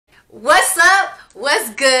What's up?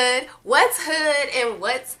 What's good? What's hood? And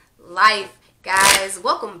what's life, guys?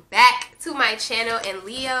 Welcome back to my channel. And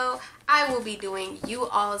Leo, I will be doing you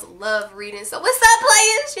all's love reading. So what's up,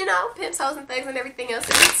 players? You know, pimps, hoes, and thugs, and everything else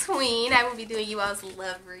in between. I will be doing you all's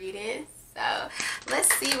love reading. So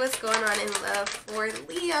let's see what's going on in love for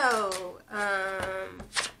Leo.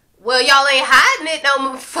 Well, y'all ain't hiding it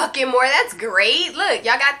no fucking more. That's great. Look,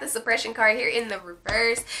 y'all got the suppression card here in the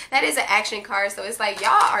reverse. That is an action card. So it's like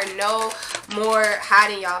y'all are no more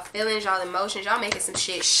hiding y'all feelings, y'all emotions. Y'all making some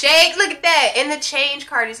shit shake. Look at that. And the change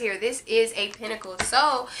card is here. This is a pentacle.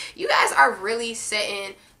 So you guys are really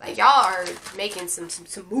setting, like, y'all are making some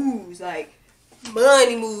moves, like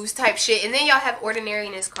money moves type shit. And then y'all have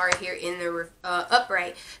ordinariness card here in the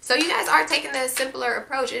upright. So you guys are taking the simpler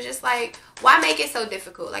approach. It's just like, why make it so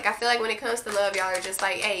difficult? Like, I feel like when it comes to love, y'all are just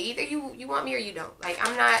like, hey, either you want me or you don't. Like,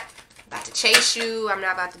 I'm not about to chase you. I'm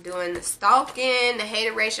not about to doing the stalking, the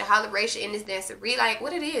hateration, holleration in this dancery. Like,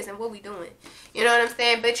 what it is and what we doing. You know what I'm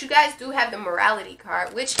saying? But you guys do have the morality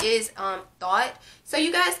card, which is thought. So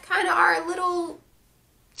you guys kind of are a little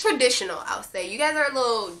traditional, I'll say. You guys are a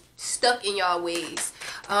little stuck in y'all ways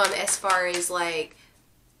as far as like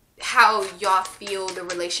how y'all feel the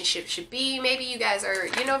relationship should be. Maybe you guys are,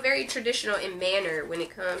 you know, very traditional in manner when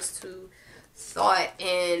it comes to thought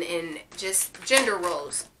and just gender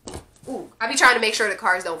roles. Ooh, I be trying to make sure the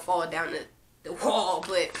cards don't fall down the wall,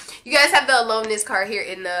 but you guys have the aloneness card here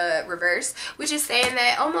in the reverse, which is saying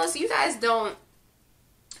that almost you guys don't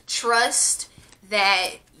trust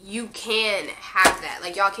that you can have that.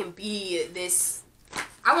 Like, y'all can be this,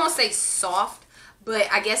 I won't say soft, but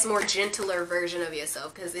I guess more gentler version of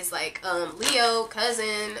yourself. Because it's like, Leo,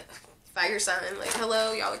 cousin, fire sign, like,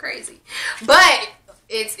 hello, y'all are crazy. But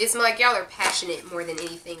it's like y'all are passionate more than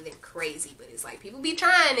anything than crazy. But it's like, people be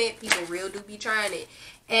trying it. People real do be trying it.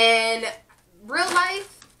 And real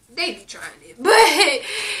life, they be trying it. But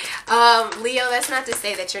Leo, that's not to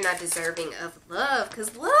say that you're not deserving of love,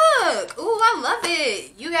 because look, ooh, I love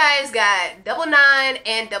it. You guys got double 9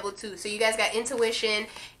 and double 2. So you guys got intuition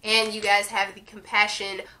and you guys have the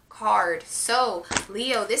compassion card. So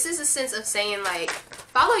Leo, this is a sense of saying, like,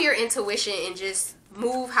 follow your intuition and just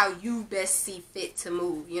move how you best see fit to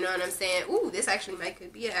move. You know what I'm saying? Ooh, this actually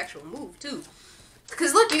could be an actual move too.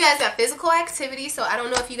 Because look, you guys got physical activity, so I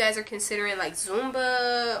don't know if you guys are considering like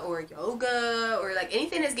Zumba or yoga or like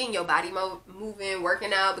anything that's getting your body moving,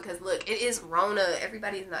 working out. Because look, it is Rona.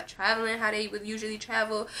 Everybody's not traveling how they would usually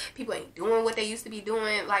travel. People ain't doing what they used to be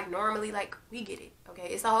doing like normally. Like, we get it, okay?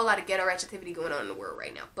 It's a whole lot of ghetto activity going on in the world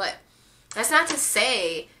right now. But that's not to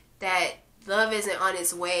say that love isn't on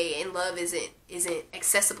its way and love isn't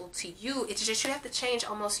accessible to you. It's just you have to change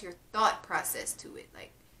almost your thought process to it.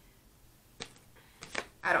 Like,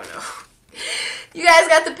 I don't know. You guys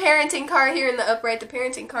got the parenting card here in the upright. The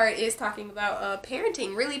parenting card is talking about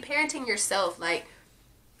parenting, really parenting yourself. Like,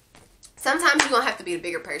 sometimes you're going to have to be the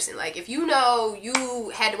bigger person. Like, if you know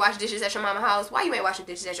you had to wash dishes at your mama's house, why you ain't washing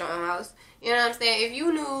dishes at your own house? You know what I'm saying? If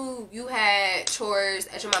you knew you had chores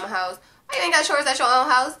at your mama's house, why you ain't got chores at your own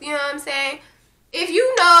house? You know what I'm saying? If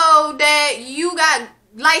you know that you got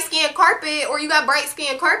light skin carpet or you got bright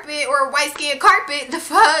skin carpet or white skin carpet, the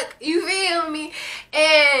fuck, you feel me?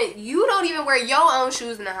 And you don't even wear your own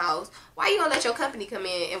shoes in the house, why you gonna let your company come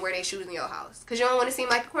in and wear their shoes in your house? Because you don't want to seem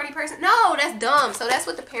like a corny person? No, that's dumb. So that's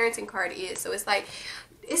what the parenting card is. So it's like,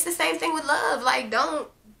 it's the same thing with love. Like, don't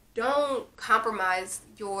compromise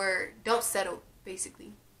don't settle,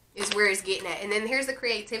 basically, is where it's getting at. And then here's the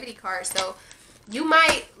creativity card. So you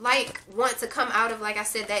might like want to come out of, like I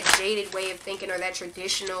said, that jaded way of thinking or that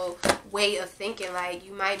traditional way of thinking. Like,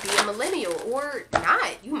 you might be a millennial or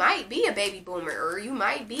not. You might be a baby boomer, or you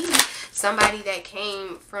might be somebody that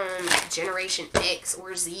came from Generation X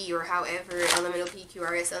or Z or however, elemental P,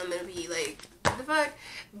 QRS, elemental P, like, what the fuck?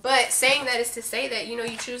 But saying that is to say that, you know,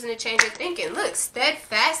 you choosing to change your thinking. Look,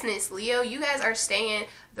 steadfastness, Leo. You guys are staying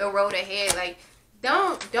the road ahead. Like,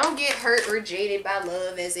 don't get hurt or jaded by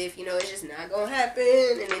love as if, you know, it's just not gonna happen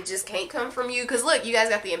and it just can't come from you. Because look, you guys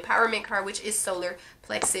got the empowerment card, which is solar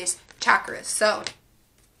plexus chakra. So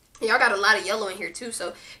y'all got a lot of yellow in here too.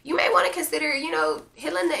 So you may want to consider, you know,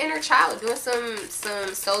 healing the inner child, doing some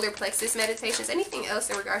solar plexus meditations, anything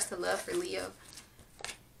else in regards to love for Leo.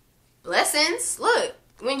 Blessings. Look,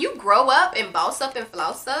 when you grow up and boss up and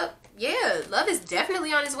floss up, yeah, love is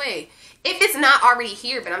definitely on its way. If it's not already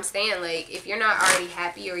here, but I'm saying, like, if you're not already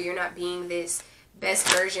happy or you're not being this best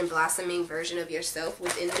version, blossoming version of yourself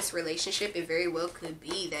within this relationship, it very well could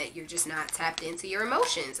be that you're just not tapped into your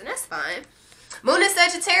emotions, and that's fine. Moon and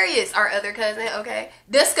Sagittarius, our other cousin, okay?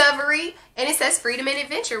 Discovery, and it says freedom and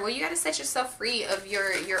adventure. Well, you got to set yourself free of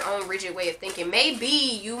your own rigid way of thinking. Maybe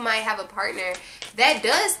you might have a partner that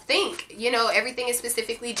does think, you know, everything is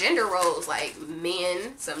specifically gender roles. Like,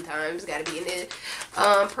 men sometimes got to be in the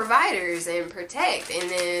providers and protect. And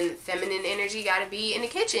then feminine energy got to be in the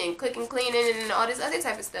kitchen, cooking, cleaning, and all this other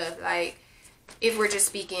type of stuff. Like, if we're just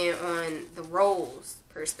speaking on the roles,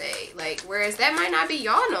 per se. Like, whereas that might not be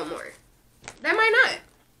y'all no more. That might not.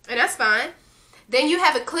 And that's fine. Then you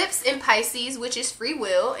have eclipse in Pisces, which is free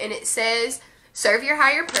will. And it says, serve your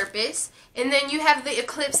higher purpose. And then you have the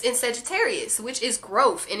eclipse in Sagittarius, which is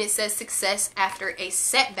growth. And it says success after a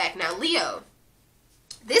setback. Now, Leo,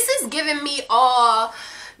 this is giving me all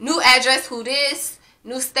new address, who this,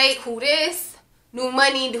 new state, who this, new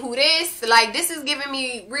money, who this. Like, this is giving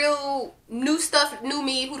me real new stuff, new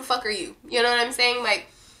me, who the fuck are you? You know what I'm saying? Like,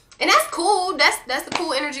 and that's cool. That's the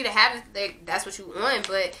cool energy to have. That's what you want.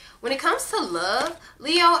 But when it comes to love,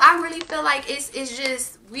 Leo, I really feel like it's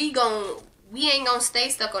just we ain't gonna stay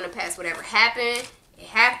stuck on the past. Whatever happened, it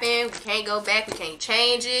happened. We can't go back. We can't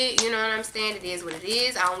change it. You know what I'm saying? It is what it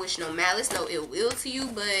is. I don't wish no malice, no ill will to you.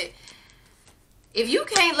 But if you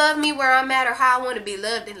can't love me where I'm at or how I want to be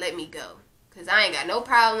loved, then let me go. Cause I ain't got no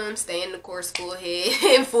problem staying the course full ahead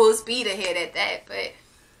and full speed ahead at that. But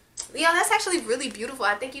Leo, that's actually really beautiful.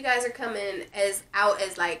 I think you guys are coming out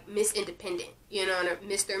as like Miss Independent, you know,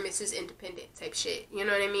 Mr. and Mrs. Independent type shit. You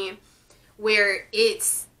know what I mean? Where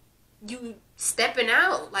it's you stepping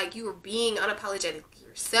out, like you are being unapologetically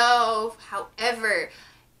yourself. However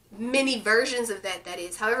many versions of that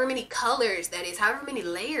is, however many colors that is, however many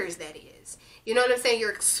layers that is. You know what I'm saying?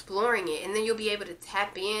 You're exploring it, and then you'll be able to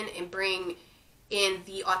tap in and bring in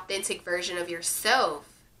the authentic version of yourself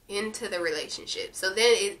into the relationship. So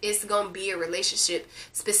then it's gonna be a relationship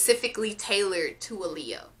specifically tailored to a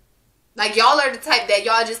Leo. Like, y'all are the type that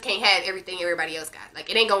y'all just can't have everything everybody else got. Like,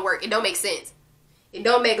 it ain't gonna work. It don't make sense. It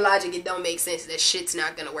don't make logic. It don't make sense. That shit's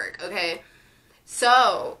not gonna work, okay?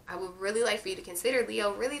 So I would really like for you to consider,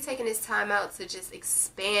 Leo, really taking this time out to just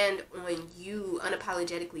expand on you,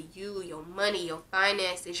 unapologetically you, your money, your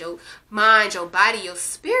finances, your mind, your body, your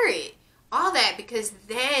spirit, all that, because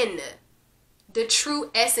then the true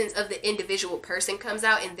essence of the individual person comes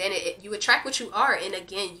out, and then you attract what you are. And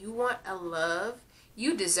again, you want a love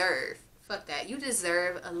you deserve. Fuck that. You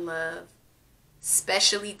deserve a love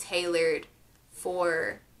specially tailored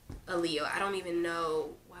for a Leo. I don't even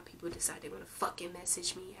know why people decide they want to fucking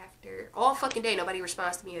message me after all fucking day. Nobody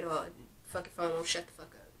responds to me at all. Fucking phone won't shut the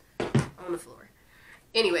fuck up on the floor.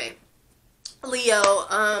 Anyway, Leo,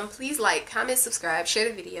 please like, comment, subscribe, share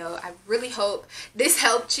the video. I really hope this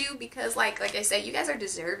helped you, because like I said, you guys are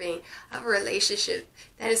deserving of a relationship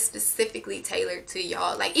that is specifically tailored to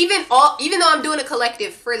y'all. Like, even though I'm doing a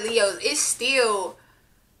collective for Leos, it's still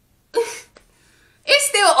it's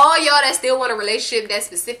still all y'all that still want a relationship that's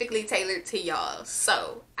specifically tailored to y'all.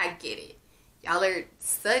 So I get it. Y'all are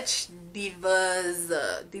such divas,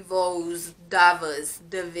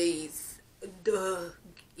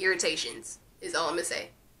 irritations is all I'm gonna say.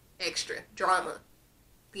 Extra drama,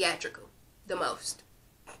 theatrical, the most.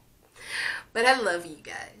 But I love you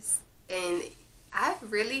guys, and I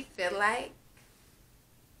really feel like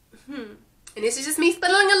and this is just me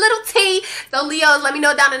spilling a little tea. So Leos, let me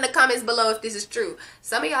know down in the comments below if this is true.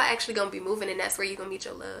 Some of y'all actually gonna be moving, and that's where you're gonna meet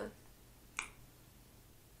your love.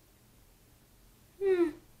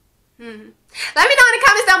 Let me know in the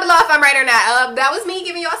comments down below if I'm right or not. That was me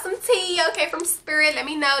giving y'all some tea, okay, from spirit. Let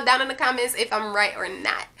me know down in the comments if I'm right or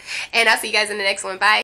not. And I'll see you guys in the next one. Bye.